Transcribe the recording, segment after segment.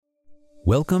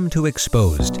Welcome to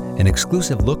Exposed, an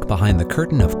exclusive look behind the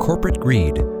curtain of corporate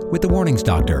greed with the Warnings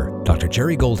Doctor, Dr.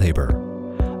 Jerry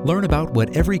Goldhaber. Learn about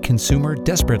what every consumer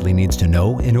desperately needs to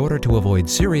know in order to avoid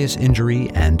serious injury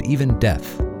and even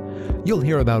death. You'll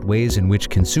hear about ways in which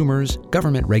consumers,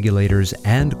 government regulators,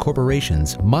 and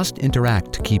corporations must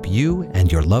interact to keep you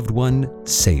and your loved one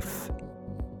safe.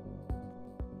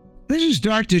 This is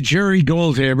Dr. Jerry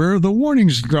Goldhaber, the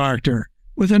Warnings Doctor,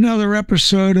 with another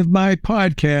episode of my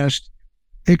podcast,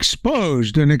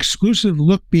 Exposed, an exclusive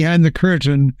look behind the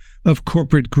curtain of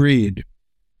corporate greed.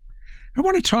 I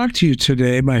want to talk to you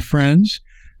today, my friends,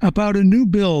 about a new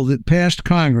bill that passed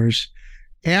Congress.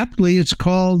 Aptly, it's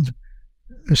called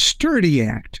the STURDY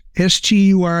Act,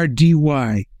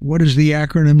 S-T-U-R-D-Y. What does the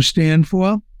acronym stand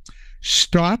for?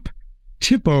 Stop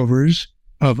Tipovers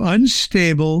of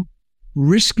Unstable,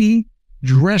 Risky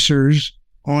Dressers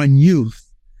on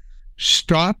Youth.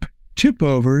 Stop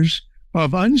Tipovers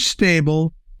of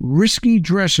Unstable, Risky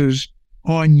Dressers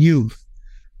on Youth,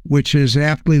 which has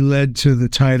aptly led to the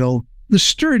title, the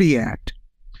STURDY Act.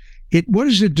 What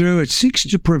does it do? It seeks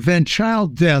to prevent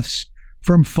child deaths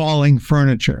from falling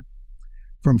furniture.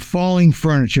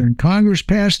 And Congress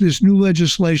passed this new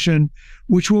legislation,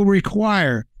 which will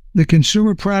require the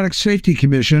Consumer Product Safety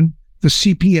Commission, the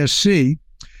CPSC,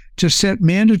 to set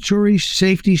mandatory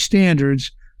safety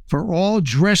standards for all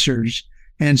dressers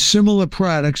and similar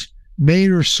products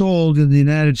made or sold in the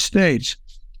United States.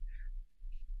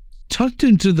 Tucked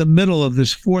into the middle of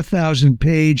this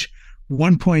 4,000-page,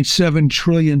 $1.7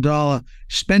 trillion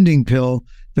spending bill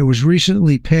that was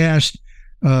recently passed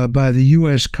by the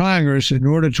U.S. Congress in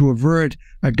order to avert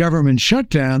a government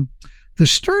shutdown, the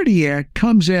STURDY Act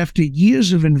comes after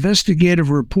years of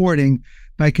investigative reporting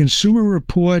by Consumer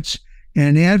Reports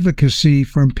and advocacy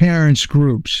from parents'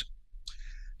 groups.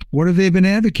 What have they been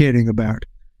advocating about?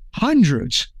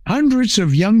 Hundreds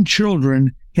of young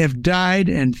children have died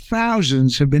and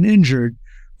thousands have been injured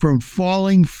from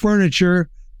falling furniture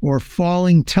or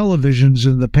falling televisions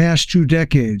in the past 2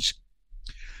 decades.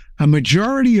 A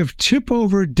majority of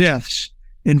tip-over deaths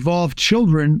involved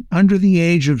children under the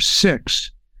age of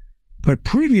 6, but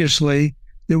previously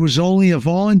there was only a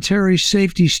voluntary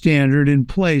safety standard in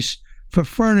place for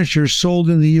furniture sold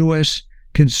in the U.S.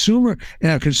 Consumer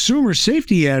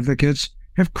safety advocates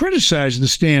have criticized the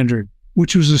standard,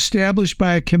 which was established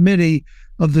by a committee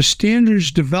of the Standards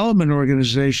Development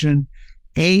Organization,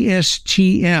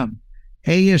 ASTM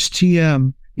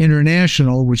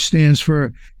International, which stands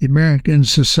for the American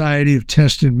Society of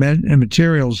Tested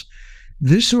Materials.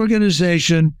 This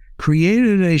organization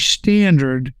created a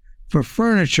standard for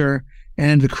furniture,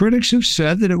 and the critics have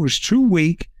said that it was too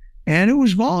weak and it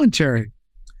was voluntary.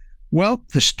 Well,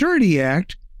 the STURDY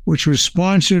Act, which was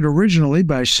sponsored originally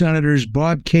by Senators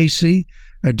Bob Casey,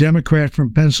 a Democrat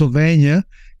from Pennsylvania,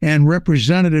 and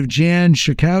Representative Jan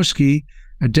Schakowsky,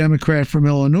 a Democrat from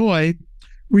Illinois,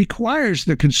 requires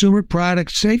the Consumer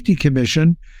Product Safety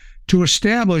Commission to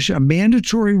establish a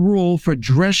mandatory rule for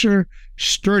dresser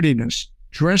sturdiness,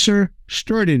 to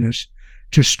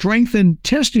strengthen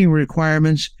testing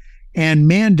requirements and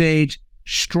mandate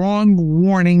strong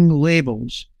warning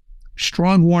labels.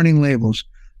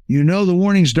 You know the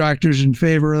Warnings Doctor's in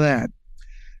favor of that.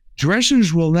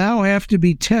 Dressers will now have to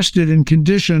be tested in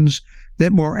conditions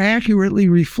that more accurately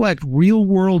reflect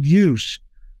real-world use.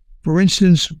 For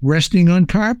instance, resting on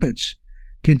carpets,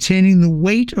 containing the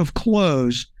weight of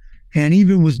clothes, and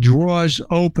even with drawers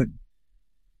open.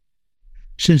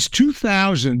 Since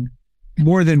 2000,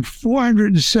 more than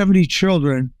 470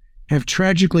 children have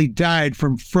tragically died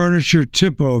from furniture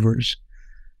tip-overs.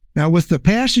 Now, with the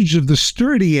passage of the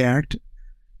STURDY Act,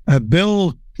 a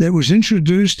bill that was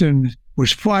introduced and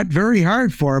was fought very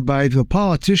hard for by the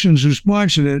politicians who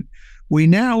sponsored it, we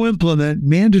now implement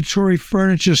mandatory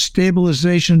furniture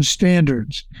stabilization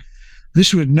standards.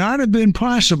 This would not have been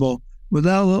possible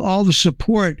without all the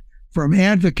support from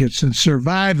advocates and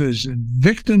survivors and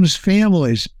victims'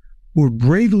 families who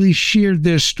bravely shared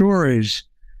their stories,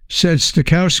 said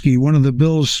Schakowsky, one of the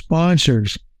bill's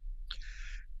sponsors.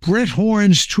 Brett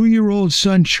Horn's 2-year-old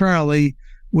son, Charlie,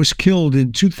 was killed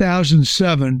in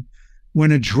 2007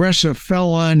 when a dresser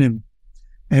fell on him,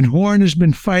 and Horn has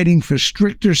been fighting for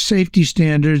stricter safety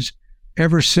standards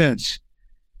ever since.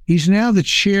 He's now the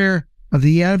chair of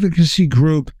the advocacy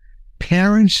group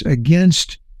Parents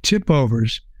Against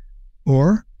Tipovers,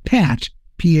 or PAT,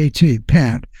 P-A-T,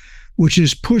 PAT, which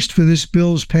has pushed for this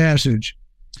bill's passage.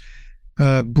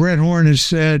 Brett Horn has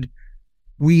said,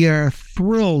 "We are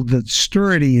thrilled that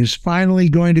STURDY is finally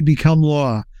going to become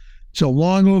law. It's a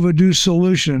long overdue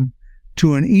solution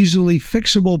to an easily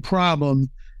fixable problem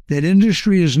that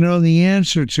industry has known the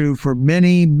answer to for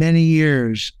many, many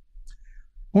years."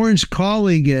 Horn's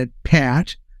colleague at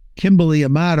PAT, Kimberly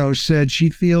Amato, said she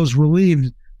feels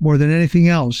relieved more than anything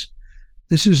else.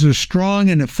 This is a strong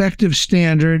and effective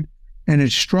standard, and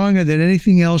it's stronger than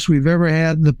anything else we've ever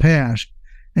had in the past,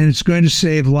 and it's going to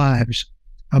save lives,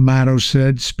 Amato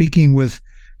said, speaking with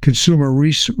Consumer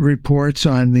Reports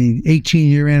on the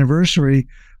 18-year anniversary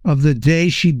of the day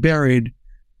she buried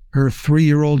her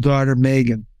 3-year-old daughter,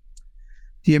 Megan.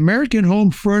 The American Home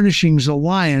Furnishings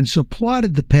Alliance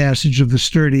applauded the passage of the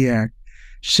Sturdy Act,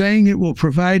 saying it will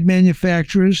provide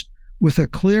manufacturers with a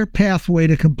clear pathway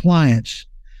to compliance.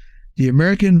 The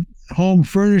American Home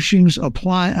Furnishings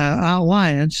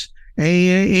Alliance,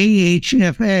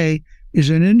 AHFA, is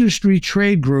an industry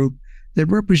trade group that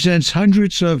represents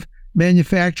hundreds of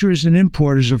manufacturers and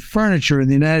importers of furniture in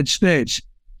the United States.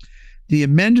 The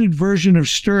amended version of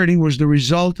Sturdy was the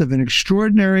result of an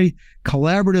extraordinary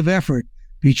collaborative effort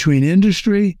between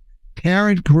industry,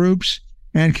 parent groups,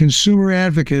 and consumer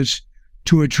advocates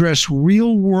to address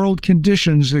real-world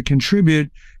conditions that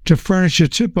contribute to furniture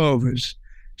tip-overs,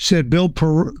 said Bill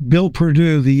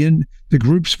Perdue, the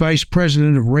group's vice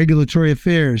president of regulatory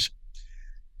affairs.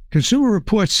 Consumer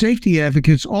Reports safety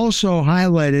advocates also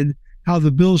highlighted how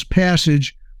the bill's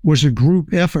passage was a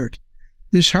group effort.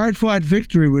 This hard-fought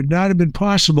victory would not have been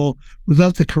possible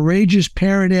without the courageous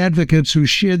parent advocates who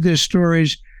shared their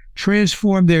stories,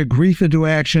 transformed their grief into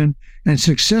action, and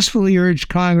successfully urged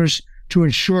Congress to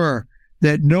ensure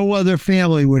that no other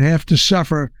family would have to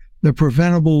suffer the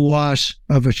preventable loss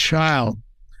of a child.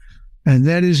 And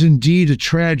that is indeed a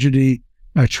tragedy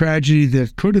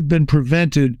that could have been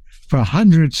prevented for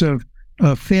hundreds of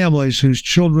families whose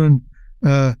children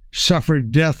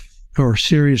suffered death or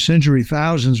serious injury,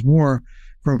 thousands more,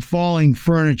 from falling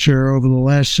furniture over the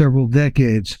last several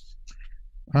decades.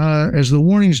 As the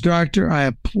warnings doctor, I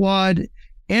applaud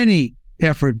any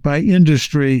effort by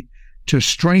industry to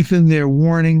strengthen their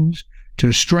warnings,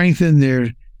 to strengthen their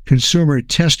consumer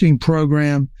testing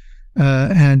program,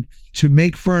 and to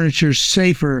make furniture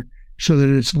safer so that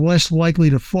it's less likely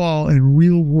to fall in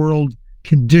real-world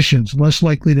conditions, less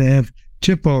likely to have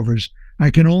tip-overs. I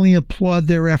can only applaud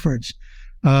their efforts.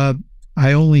 I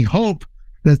only hope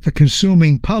that the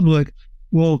consuming public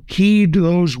will heed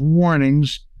those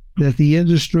warnings that the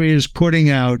industry is putting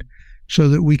out so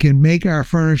that we can make our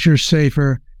furniture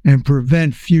safer and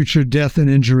prevent future death and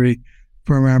injury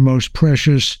from our most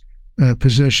precious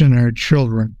possession, our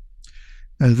children.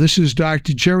 This is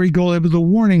Dr. Jerry Goldhaber, the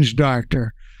Warnings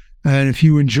Doctor. And if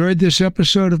you enjoyed this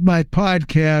episode of my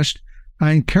podcast,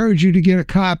 I encourage you to get a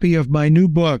copy of my new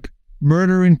book,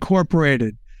 Murder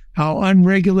Incorporated: How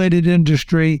Unregulated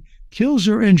Industry Kills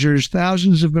or Injures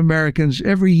Thousands of Americans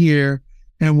Every Year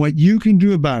and What You Can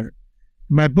Do About It.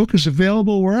 My book is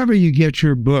available wherever you get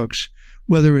your books,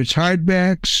 whether it's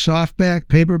hardback, softback,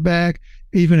 paperback,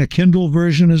 even a Kindle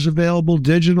version is available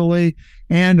digitally.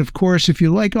 And of course, if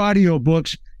you like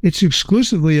audiobooks, it's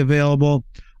exclusively available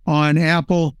on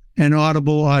Apple and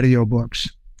Audible audiobooks.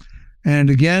 And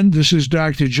again, this is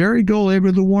Dr. Jerry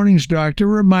Goldhaber, the Warnings Doctor,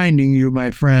 reminding you,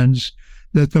 my friends,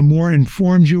 that the more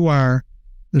informed you are,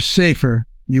 the safer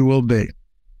you will be.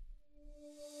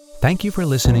 Thank you for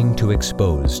listening to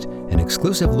Exposed, an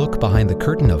exclusive look behind the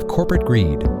curtain of corporate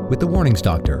greed with the Warnings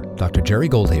Doctor, Dr. Jerry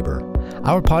Goldhaber.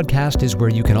 Our podcast is where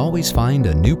you can always find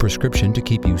a new prescription to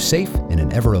keep you safe in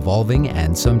an ever-evolving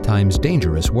and sometimes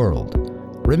dangerous world.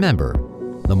 Remember,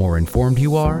 the more informed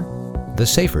you are, the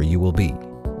safer you will be.